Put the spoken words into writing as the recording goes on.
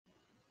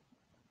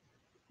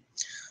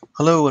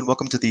Hello and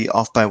welcome to the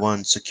Off by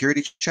One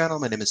security channel.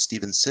 My name is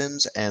Steven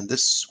Sims, and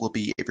this will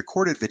be a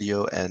recorded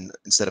video and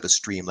instead of a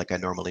stream like I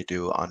normally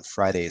do on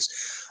Fridays.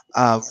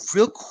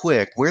 Real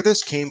quick, where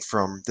this came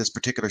from, this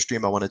particular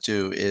stream I want to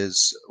do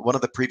is one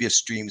of the previous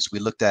streams we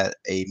looked at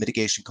a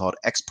mitigation called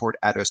export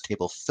address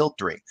table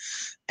filtering.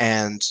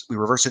 And we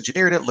reverse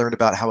engineered it, learned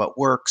about how it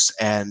works,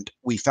 and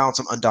we found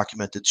some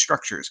undocumented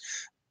structures.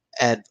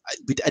 And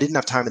I didn't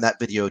have time in that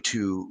video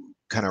to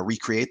kind of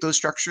recreate those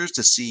structures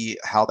to see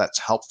how that's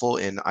helpful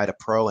in IDA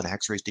Pro and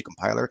Hexrace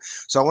decompiler.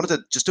 So I wanted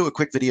to just do a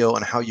quick video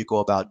on how you go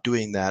about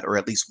doing that, or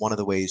at least one of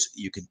the ways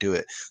you can do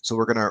it. So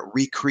we're going to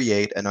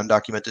recreate an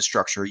undocumented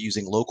structure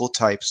using local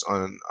types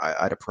on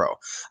IDA Pro.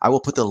 I will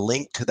put the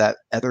link to that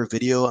other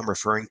video I'm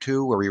referring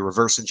to where we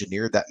reverse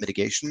engineered that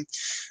mitigation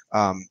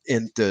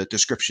in the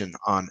description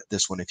on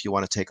this one if you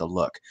want to take a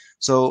look.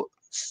 So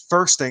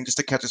first thing, just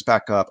to catch us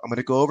back up, I'm going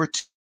to go over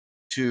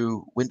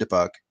to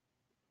WinDebug,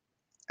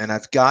 and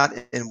I've got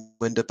in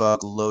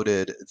WinDebug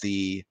loaded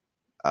the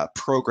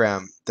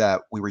program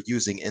that we were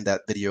using in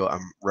that video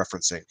I'm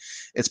referencing.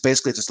 It's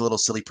basically just a little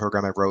silly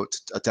program I wrote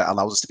that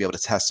allows us to be able to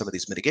test some of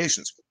these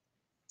mitigations.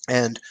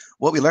 And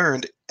what we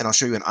learned, and I'll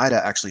show you in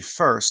IDA actually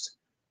first,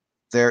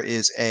 there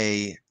is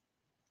a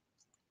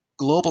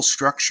global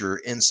structure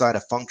inside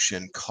a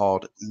function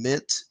called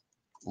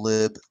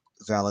mit_lib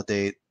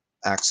validate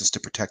access to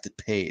protected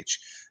page.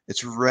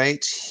 It's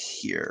right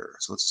here.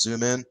 So let's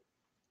zoom in.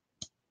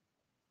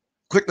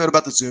 Quick note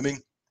about the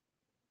zooming.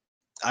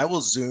 I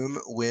will zoom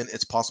when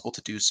it's possible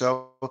to do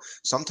so.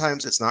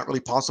 Sometimes it's not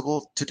really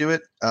possible to do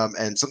it,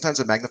 and sometimes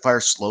the magnifier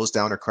slows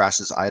down or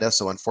crashes IDA.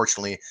 So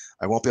unfortunately,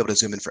 I won't be able to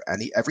zoom in for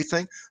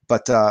everything.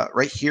 But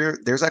right here,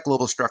 there's that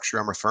global structure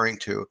I'm referring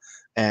to.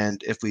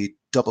 And if we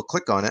double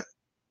click on it,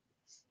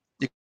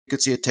 you can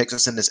see it takes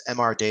us in this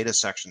MR data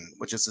section,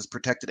 which is this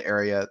protected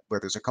area where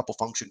there's a couple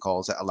function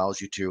calls that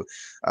allows you to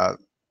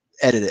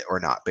edit it or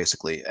not,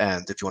 basically.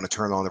 And if you want to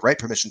turn on the write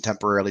permission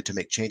temporarily to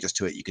make changes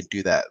to it, you can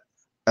do that.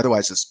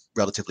 Otherwise, it's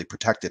relatively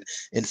protected.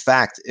 In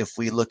fact, if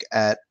we look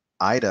at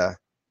IDA,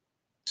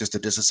 just a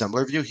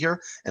disassembler view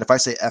here, and if I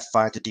say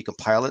F5 to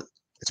decompile it,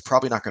 it's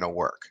probably not going to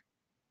work.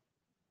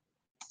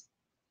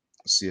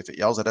 Let's see if it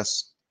yells at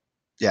us.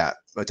 Yeah,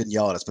 it didn't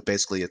yell at us, but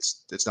basically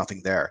it's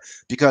nothing there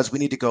because we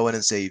need to go in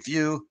and say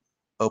view,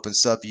 open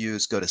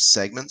subviews, go to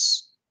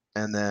segments,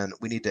 and then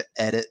we need to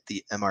edit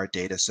the MR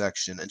data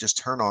section and just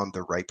turn on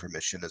the write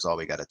permission is all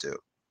we got to do.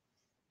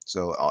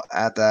 So I'll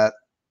add that.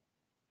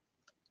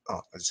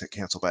 Oh, I just hit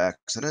cancel by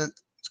accident.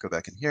 Let's go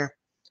back in here,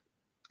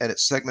 edit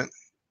segment,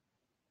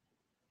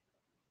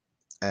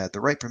 add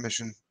the write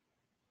permission.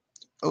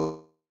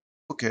 Oh,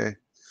 okay.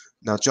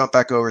 Now jump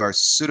back over to our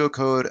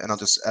pseudocode and I'll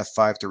just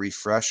F5 to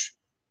refresh.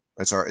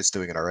 It's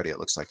doing it already, it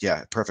looks like.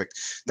 Yeah, perfect.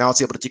 Now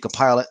it's able to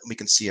decompile it and we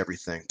can see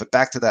everything. But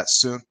back to that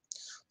soon.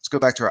 Let's go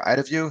back to our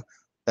IDA view.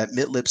 That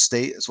mit_lib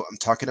state is what I'm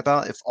talking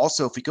about. If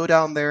we go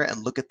down there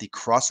and look at the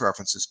cross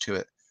references to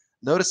it,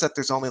 notice that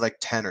there's only like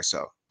 10 or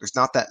so. There's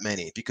not that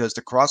many because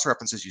the cross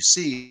references you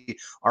see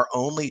are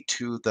only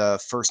to the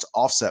first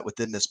offset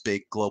within this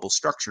big global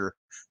structure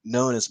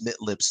known as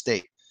mit_lib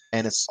state.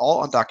 And it's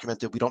all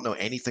undocumented. We don't know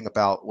anything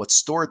about what's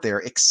stored there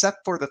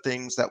except for the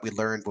things that we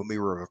learned when we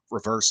were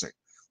reversing.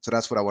 So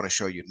that's what I want to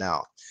show you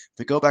now. If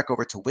we go back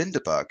over to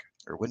WinDebug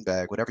or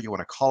WinBag, whatever you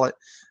want to call it,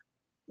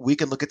 we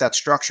can look at that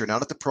structure. Now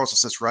that the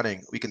process is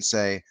running, we can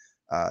say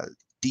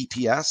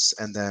DPS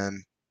and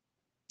then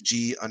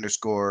G_mit_lib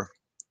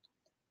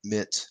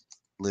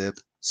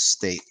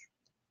state.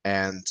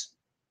 And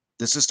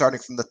this is starting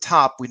from the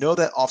top. We know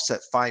that offset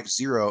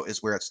 50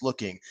 is where it's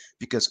looking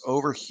because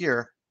over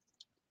here,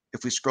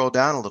 if we scroll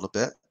down a little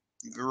bit,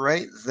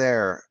 right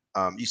there,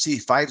 you see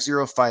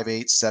 50,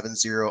 58,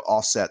 70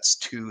 offsets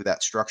to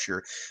that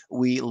structure.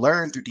 We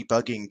learned through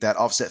debugging that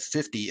offset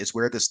 50 is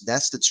where this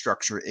nested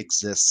structure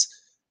exists,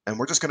 and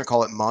we're just going to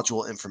call it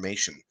module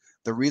information.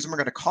 The reason we're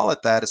going to call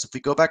it that is if we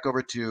go back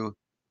over to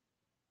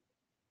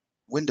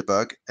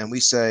WinDebug and we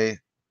say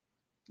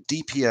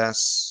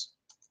DPS,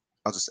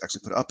 I'll just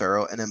actually put up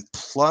arrow, and then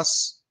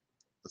plus,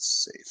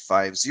 let's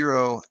say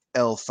 50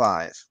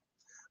 L5.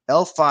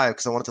 L5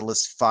 because I wanted to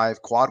list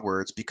 5 quad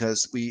words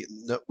because we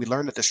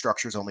learned that the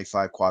structure is only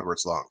 5 quad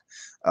words long.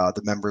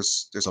 The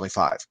members, there's only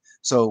 5.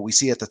 So we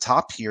see at the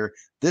top here,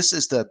 this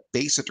is the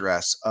base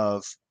address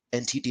of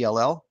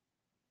NTDLL,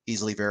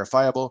 easily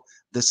verifiable.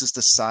 This is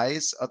the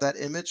size of that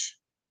image.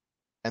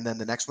 And then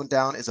the next one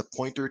down is a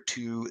pointer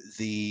to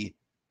the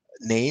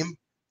name.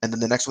 And then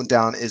the next one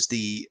down is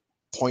the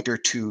pointer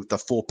to the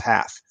full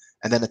path.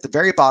 And then at the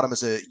very bottom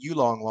is a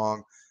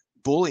ulong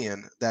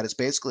Boolean that is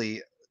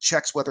basically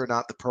checks whether or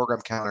not the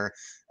program counter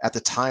at the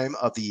time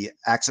of the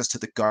access to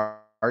the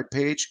guard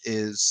page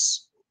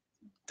is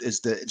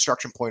the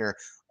instruction pointer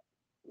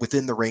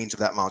within the range of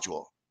that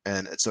module.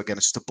 And so again,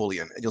 it's just a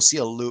Boolean. And you'll see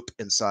a loop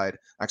inside.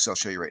 Actually, I'll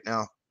show you right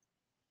now.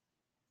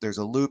 There's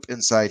a loop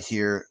inside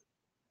here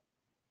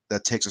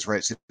that takes us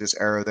right to this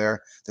arrow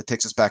there that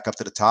takes us back up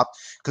to the top,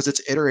 because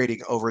it's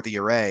iterating over the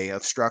array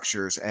of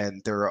structures,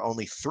 and there are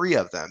only 3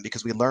 of them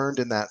because we learned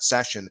in that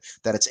session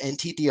that it's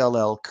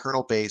NTDLL,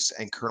 kernel base,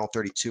 and kernel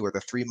 32 are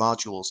the 3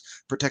 modules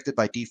protected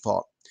by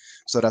default.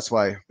 So that's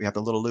why we have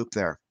the little loop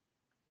there.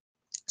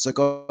 So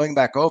going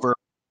back over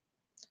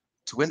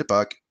to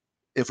WinDbg,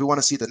 if we want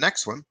to see the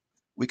next one,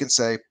 we can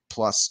say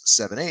plus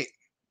 78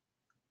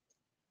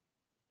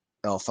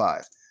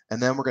 L5,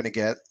 and then we're going to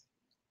get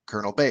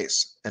kernel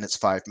base, and it's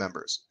 5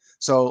 members.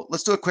 So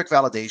let's do a quick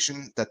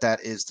validation that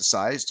that is the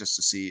size, just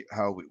to see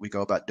how we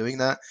go about doing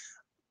that.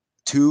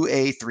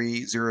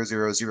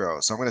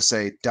 2A3000. So I'm going to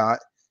say dot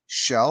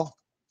shell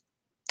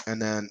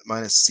and then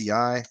minus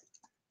CI.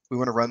 We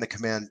want to run the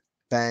command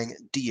bang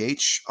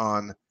dh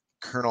on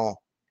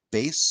kernel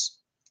base.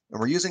 And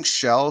we're using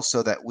shell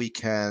so that we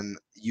can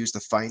use the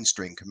find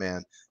string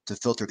command to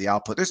filter the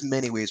output. There's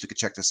many ways we could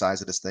check the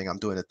size of this thing. I'm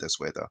doing it this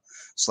way though.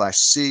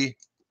 /c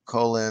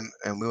colon,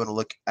 and we want to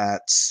look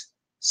at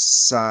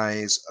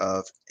size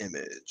of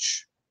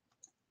image.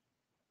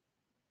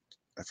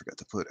 I forgot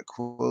to put a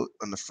quote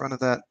on the front of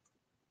that.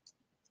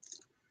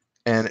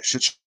 And it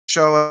should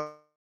show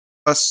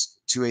us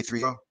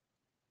 2A30,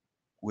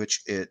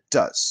 which it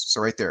does. So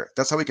right there,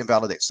 that's how we can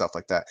validate stuff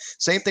like that.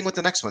 Same thing with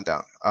the next one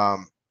down.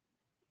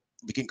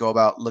 We can go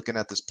about looking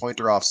at this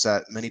pointer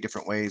offset many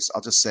different ways.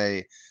 I'll just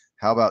say,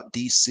 how about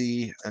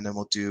DC, and then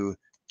we'll do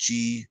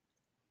G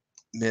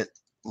mit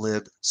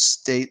lib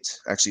state.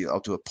 Actually, I'll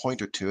do a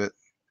pointer to it.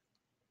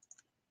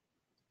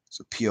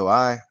 So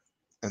POI,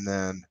 and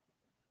then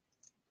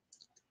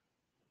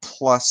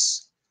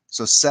plus.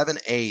 So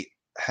 78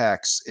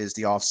 hex is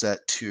the offset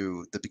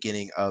to the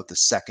beginning of the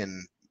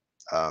second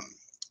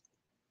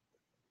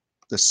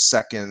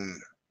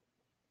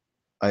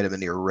item in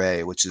the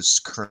array, which is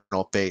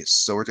kernel base.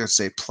 So we're going to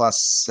say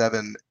plus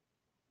 7.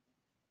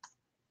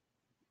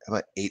 How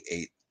about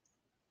 88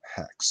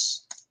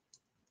 hex?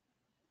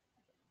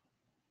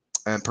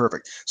 And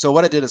perfect. So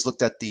what I did is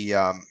looked at the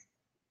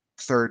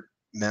third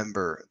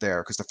member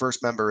there, because the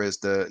first member is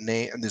the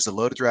name, and there's a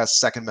load address.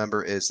 Second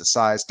member is the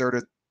size.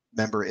 Third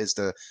member is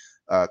the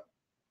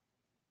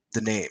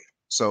name.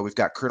 So we've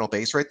got kernel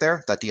base right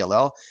there, that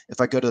DLL. If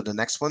I go to the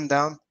next one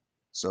down,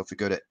 so if we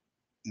go to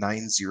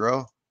 90,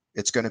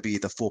 it's going to be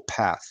the full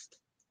path.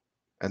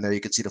 And there you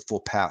can see the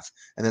full path.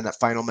 And then that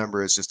final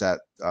member is just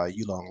that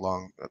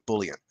ulong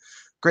boolean.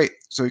 Great.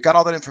 So we've got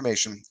all that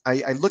information.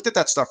 I looked at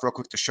that stuff real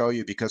quick to show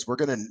you, because we're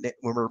going to,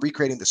 when we're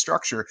recreating the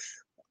structure,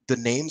 the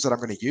names that I'm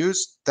going to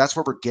use, that's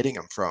where we're getting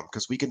them from,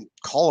 because we can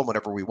call them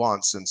whatever we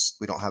want since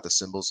we don't have the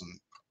symbols, and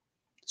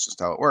it's just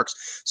how it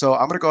works. So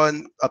I'm going to go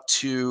in up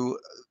to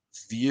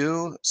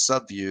view,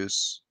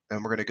 subviews,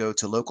 and we're going to go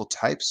to local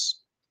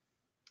types.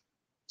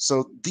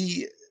 So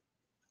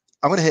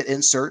I'm going to hit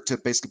insert to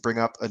basically bring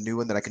up a new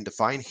one that I can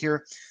define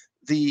here.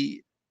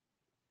 The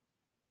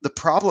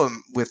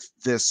problem with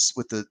this,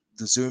 with the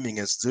zooming,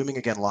 is zooming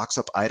again locks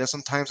up IDA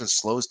sometimes and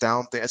slows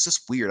down. It's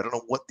just weird. I don't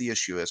know what the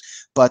issue is,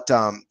 but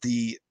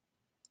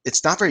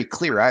it's not very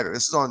clear either.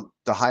 This is on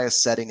the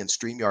highest setting in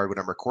StreamYard when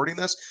I'm recording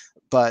this,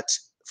 but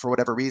for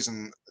whatever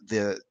reason,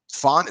 the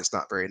font is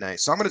not very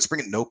nice. So I'm going to just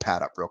bring a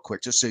notepad up real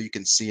quick just so you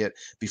can see it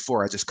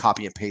before I just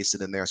copy and paste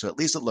it in there. So at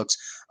least it looks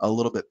a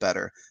little bit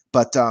better.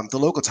 But the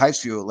local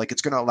types view, like,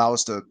 it's going to allow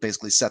us to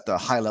basically set the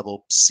high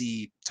level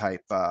C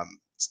type,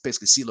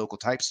 basically C local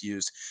types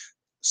used,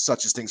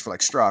 such as things for like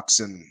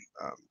structs and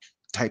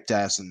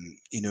typedefs and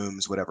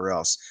enums, whatever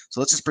else. So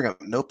let's just bring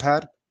up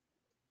Notepad,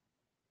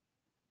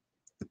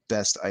 the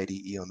best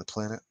IDE on the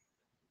planet.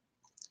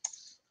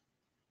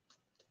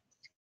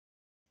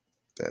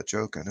 Bad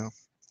joke, I know.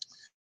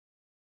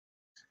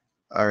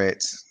 All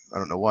right, I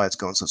don't know why it's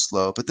going so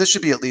slow, but this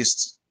should be at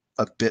least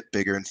a bit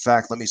bigger. In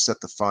fact, let me set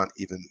the font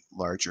even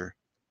larger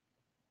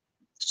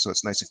so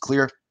it's nice and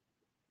clear.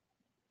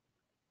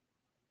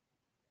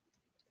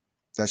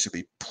 That should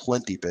be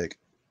plenty big.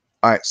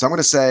 All right, so I'm going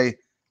to say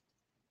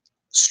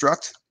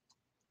struct,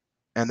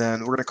 and then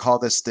we're going to call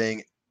this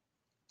thing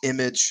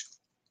image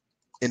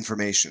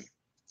information.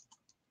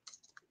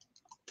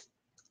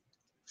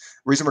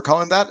 Reason we're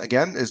calling that,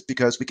 again, is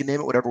because we can name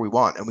it whatever we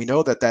want, and we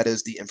know that that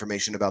is the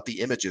information about the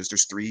images.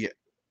 There's 3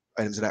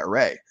 items in that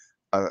array,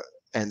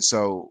 and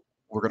so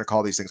we're going to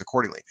call these things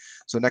accordingly.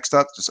 So next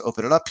up, just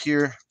open it up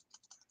here,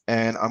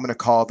 and I'm going to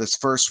call this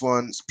first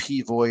one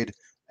p void,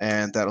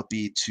 and that'll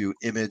be to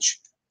image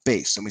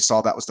base, and we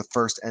saw that was the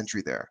first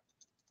entry there.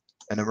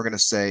 And then we're going to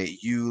say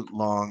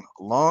ulong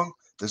long.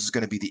 This is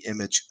going to be the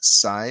image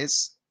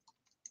size.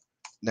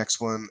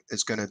 Next one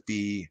is going to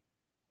be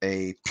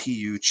a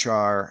pu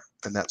char,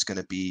 and that's going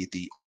to be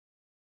the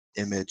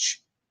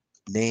image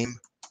name,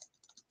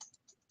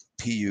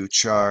 pu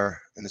char,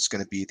 and it's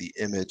going to be the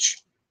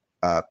image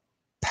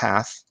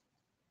path.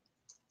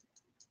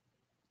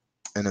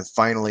 And then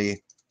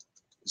finally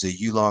is a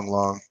ulong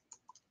long.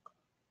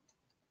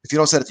 If you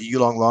don't set it to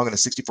ulong long in a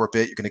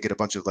 64-bit, you're going to get a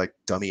bunch of like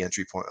dummy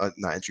entry point,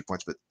 not entry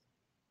points, but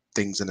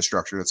things in the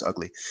structure that's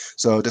ugly.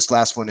 So this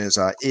last one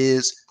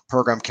is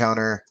program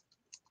counter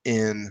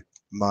in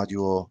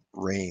module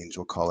range,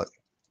 we'll call it.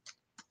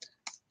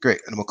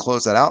 Great, and we'll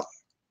close that out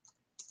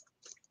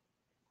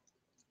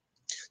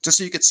just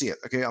so you can see it.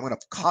 Okay, I'm going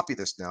to copy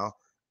this now,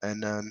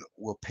 and then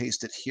we'll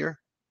paste it here,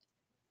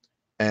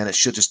 and it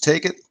should just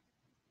take it.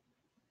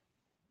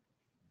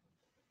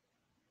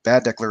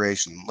 Bad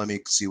declaration. Let me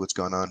see what's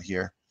going on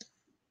here.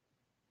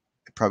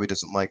 It probably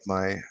doesn't like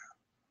my.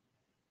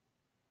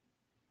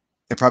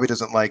 It probably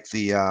doesn't like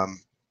the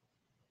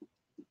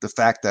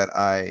fact that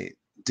I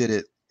did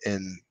it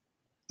in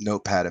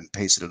Notepad and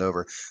pasted it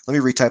over. Let me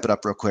retype it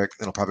up real quick.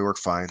 It'll probably work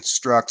fine.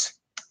 Struct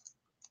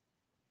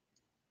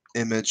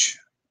image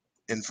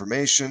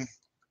information.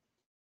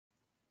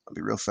 I'll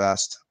be real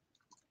fast.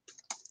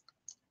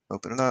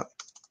 Open it up.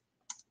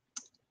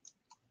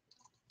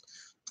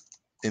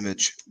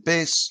 Image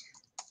base.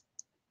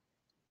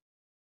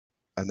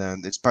 And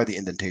then it's probably the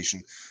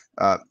indentation.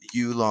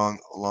 U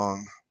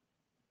long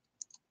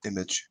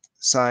image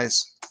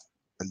size.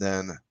 And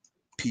then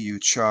pu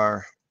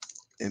char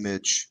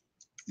image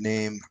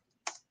name.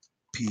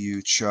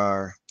 Pu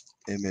char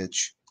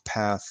image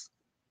path.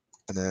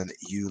 And then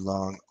u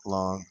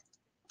long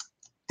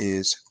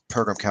is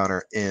program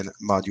counter in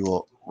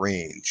module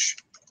range.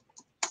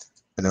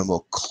 And then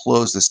we'll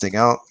close this thing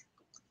out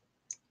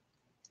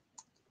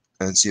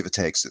and see if it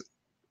takes it.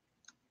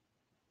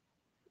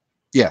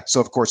 Yeah,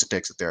 so of course it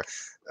takes it there.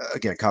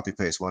 Again, copy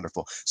paste,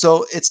 wonderful.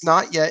 So it's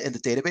not yet in the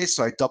database,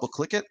 so I double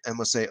click it and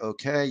we'll say,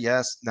 okay,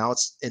 yes, now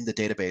it's in the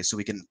database, so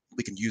we can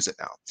use it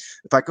now.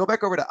 If I go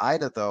back over to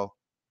IDA though,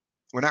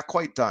 we're not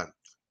quite done,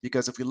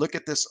 because if we look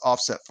at this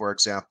offset, for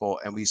example,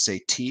 and we say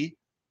T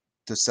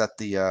to set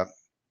the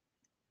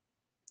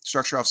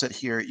structure offset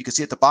here, you can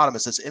see at the bottom it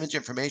says image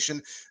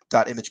information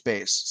dot image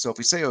base. So if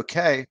we say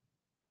okay,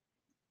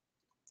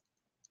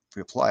 if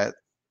we apply it,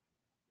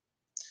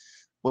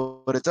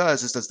 well, what it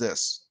does is does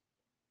this.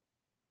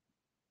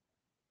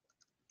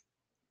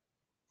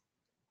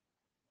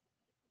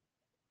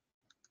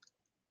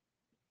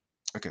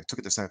 Okay, took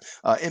it this time.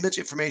 Image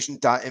information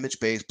dot image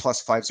base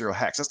plus 50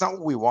 hex. That's not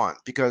what we want,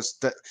 because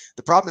the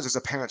problem is there's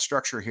a parent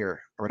structure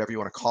here, or whatever you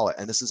want to call it,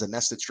 and this is a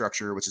nested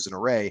structure, which is an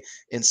array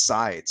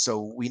inside.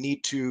 So we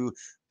need to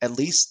at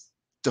least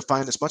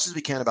define as much as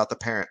we can about the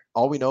parent.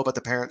 All we know about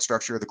the parent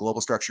structure, the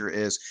global structure,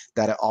 is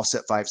that at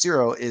offset 50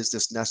 is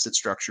this nested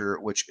structure,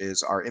 which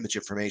is our image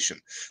information.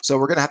 So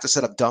we're going to have to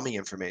set up dummy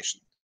information.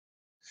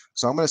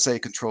 So I'm going to say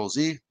Control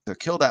Z to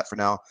kill that for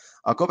now.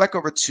 I'll go back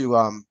over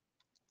to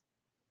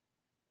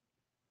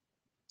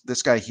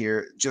this guy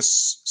here,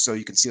 just so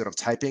you can see what I'm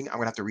typing. I'm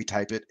gonna have to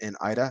retype it in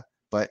IDA,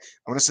 but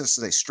I'm gonna say this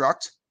is a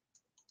struct,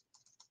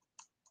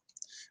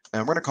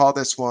 and we're gonna call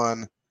this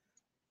one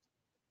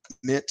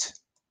mit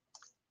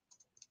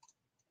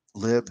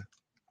lib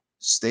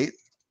state,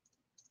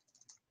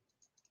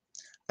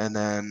 and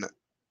then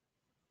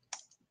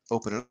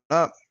open it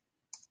up.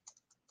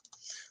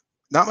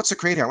 Not much to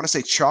create here. I'm gonna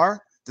say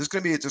char. This is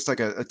gonna be just like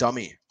a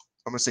dummy.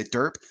 I'm gonna say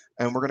derp,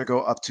 and we're gonna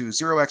go up to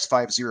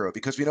 0x50,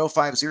 because we know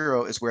 50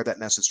 is where that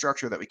nested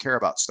structure that we care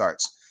about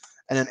starts.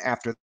 And then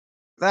after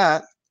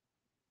that,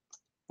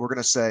 we're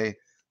gonna say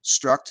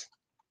struct,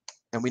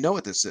 and we know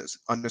what this is,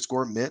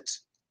 underscore mit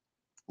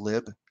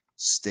lib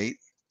state,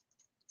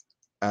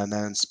 and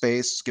then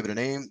space, give it a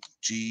name,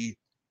 g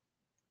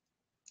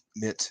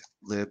mit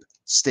lib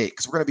state,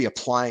 because we're going to be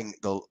applying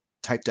the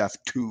type def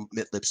to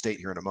mit lib state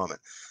here in a moment.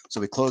 So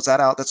we close that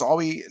out. That's all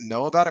we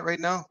know about it right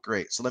now.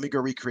 Great. So let me go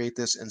recreate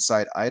this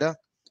inside IDA,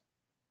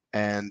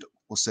 and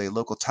we'll say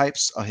local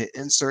types. I'll hit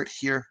insert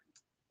here,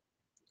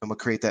 and we'll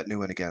create that new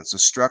one again. So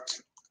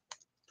struct,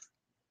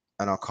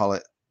 and I'll call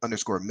it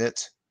underscore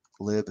mit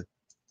lib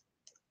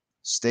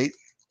state.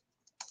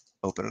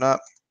 Open it up.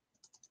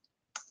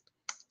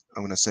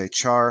 I'm going to say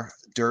char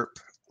derp.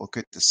 We'll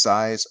get the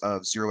size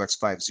of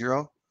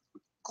 0x50.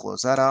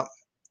 Close that out.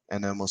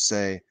 And then we'll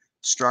say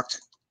struct.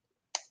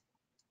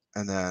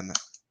 And then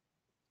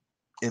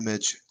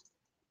image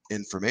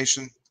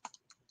information.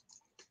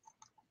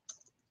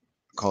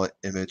 Call it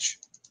image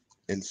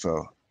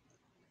info.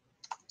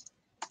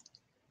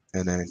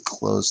 And then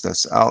close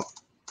this out.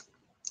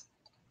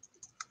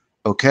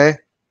 Okay.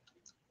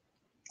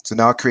 So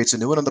now it creates a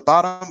new one on the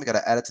bottom. We got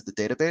to add it to the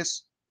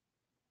database.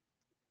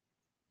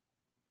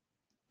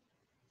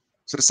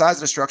 So the size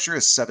of the structure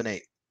is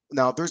 7/8.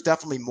 Now, there's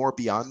definitely more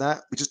beyond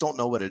that. We just don't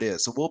know what it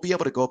is. So we'll be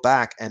able to go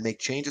back and make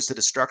changes to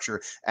the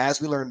structure as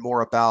we learn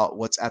more about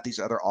what's at these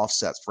other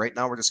offsets. Right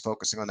now, we're just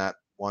focusing on that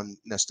one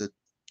nested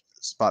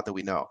spot that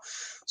we know.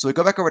 So we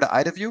go back over to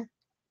IDA view.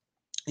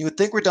 You would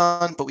think we're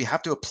done, but we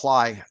have to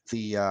apply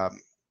the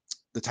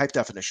type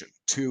definition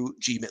to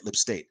gmitlib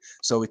state.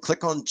 So we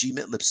click on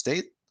gmitlib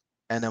state,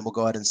 and then we'll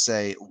go ahead and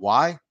say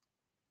y.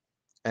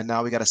 And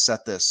now we got to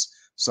set this.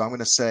 So I'm going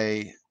to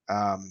say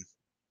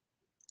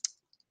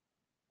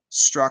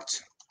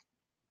struct,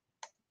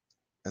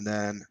 and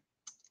then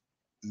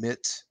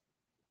mit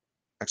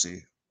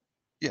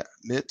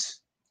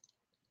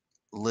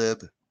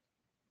lib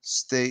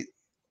state,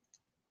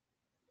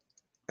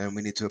 and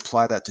we need to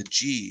apply that to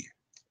g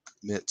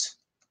mit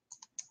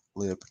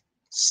lib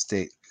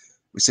state.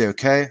 We say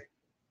okay,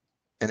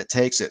 and it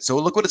takes it. So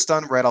look what it's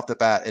done right off the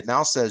bat. It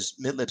now says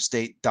mitlib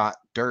state dot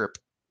derp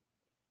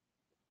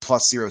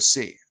plus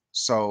 0C.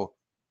 So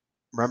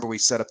remember, we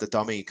set up the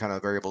dummy kind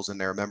of variables in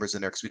there, members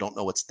in there, because we don't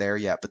know what's there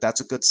yet, but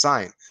that's a good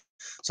sign.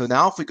 So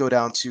now if we go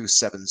down to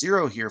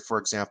 7.0 here, for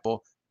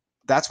example,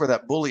 that's where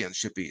that Boolean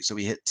should be. So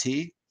we hit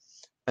T,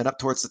 and up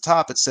towards the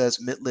top, it says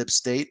mitlib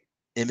state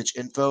image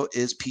info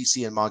is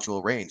PC and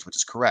module range, which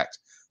is correct.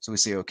 So we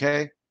say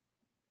OK,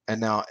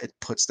 and now it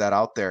puts that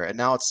out there, and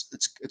now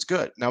it's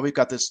good. Now we've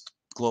got this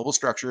global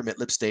structure,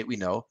 mitlib state, we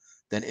know,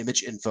 then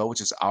image info, which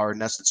is our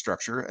nested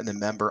structure, and then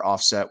member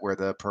offset where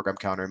the program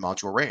counter and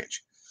module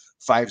range.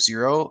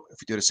 5.0, if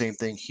we do the same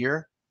thing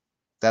here,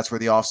 that's where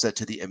the offset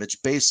to the image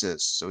base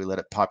is. So we let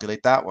it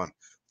populate that one.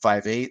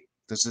 5.8,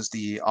 this is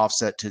the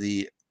offset to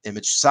the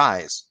image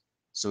size.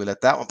 So we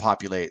let that one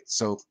populate.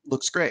 So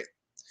looks great.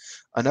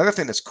 Another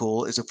thing that's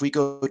cool is if we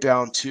go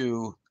down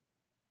to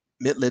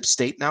mitlib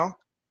state now,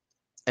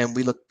 and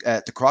we look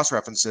at the cross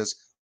references,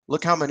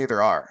 look how many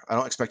there are. I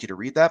don't expect you to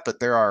read that, but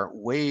there are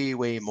way,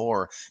 way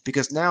more,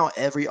 because now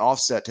every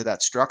offset to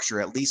that structure,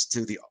 at least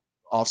to the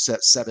offset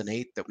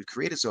 7.8 that we've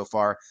created so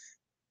far,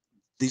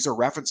 these are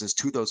references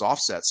to those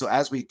offsets. So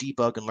as we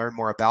debug and learn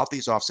more about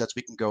these offsets,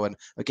 we can go and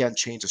again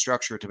change the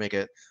structure to make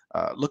it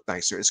look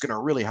nicer. It's going to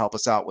really help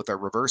us out with our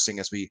reversing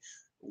as we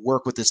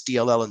work with this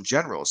DLL in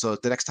general. So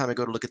the next time I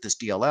go to look at this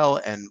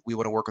DLL and we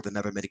want to work with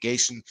another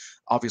mitigation,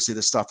 obviously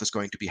this stuff is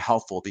going to be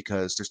helpful,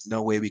 because there's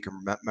no way we can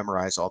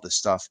memorize all this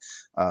stuff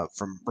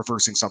from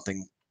reversing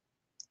something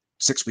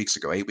 6 weeks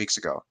ago, 8 weeks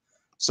ago.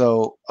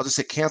 So I'll just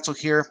hit cancel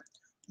here.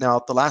 Now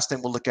the last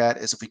thing we'll look at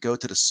is if we go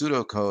to the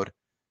pseudocode,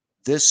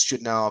 this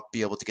should now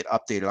be able to get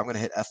updated. I'm going to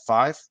hit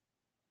F5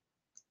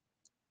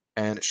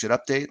 and it should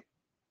update.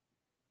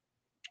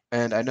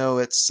 And I know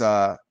it's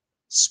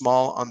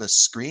small on the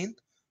screen,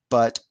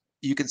 but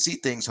you can see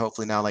things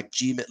hopefully now like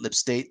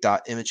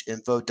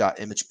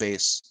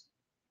gmitlibstate.imageinfo.imagebase,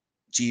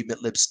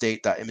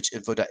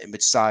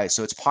 gmitlibstate.imageinfo.imagesize.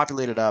 So it's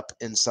populated up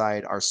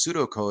inside our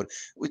pseudocode.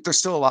 There's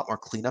still a lot more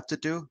cleanup to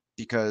do,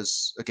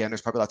 because again,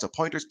 there's probably lots of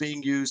pointers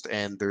being used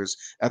and there's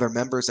other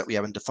members that we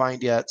haven't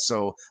defined yet.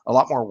 So a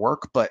lot more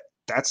work, but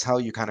that's how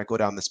you kind of go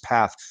down this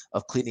path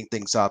of cleaning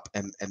things up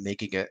and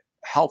making it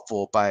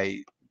helpful by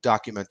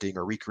documenting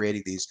or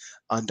recreating these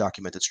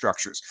undocumented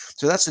structures.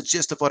 So that's the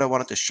gist of what I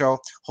wanted to show.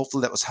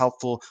 Hopefully that was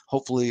helpful.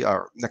 Hopefully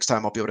next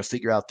time I'll be able to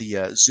figure out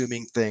the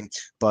zooming thing,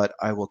 but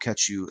I will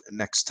catch you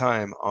next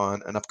time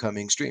on an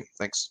upcoming stream.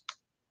 Thanks.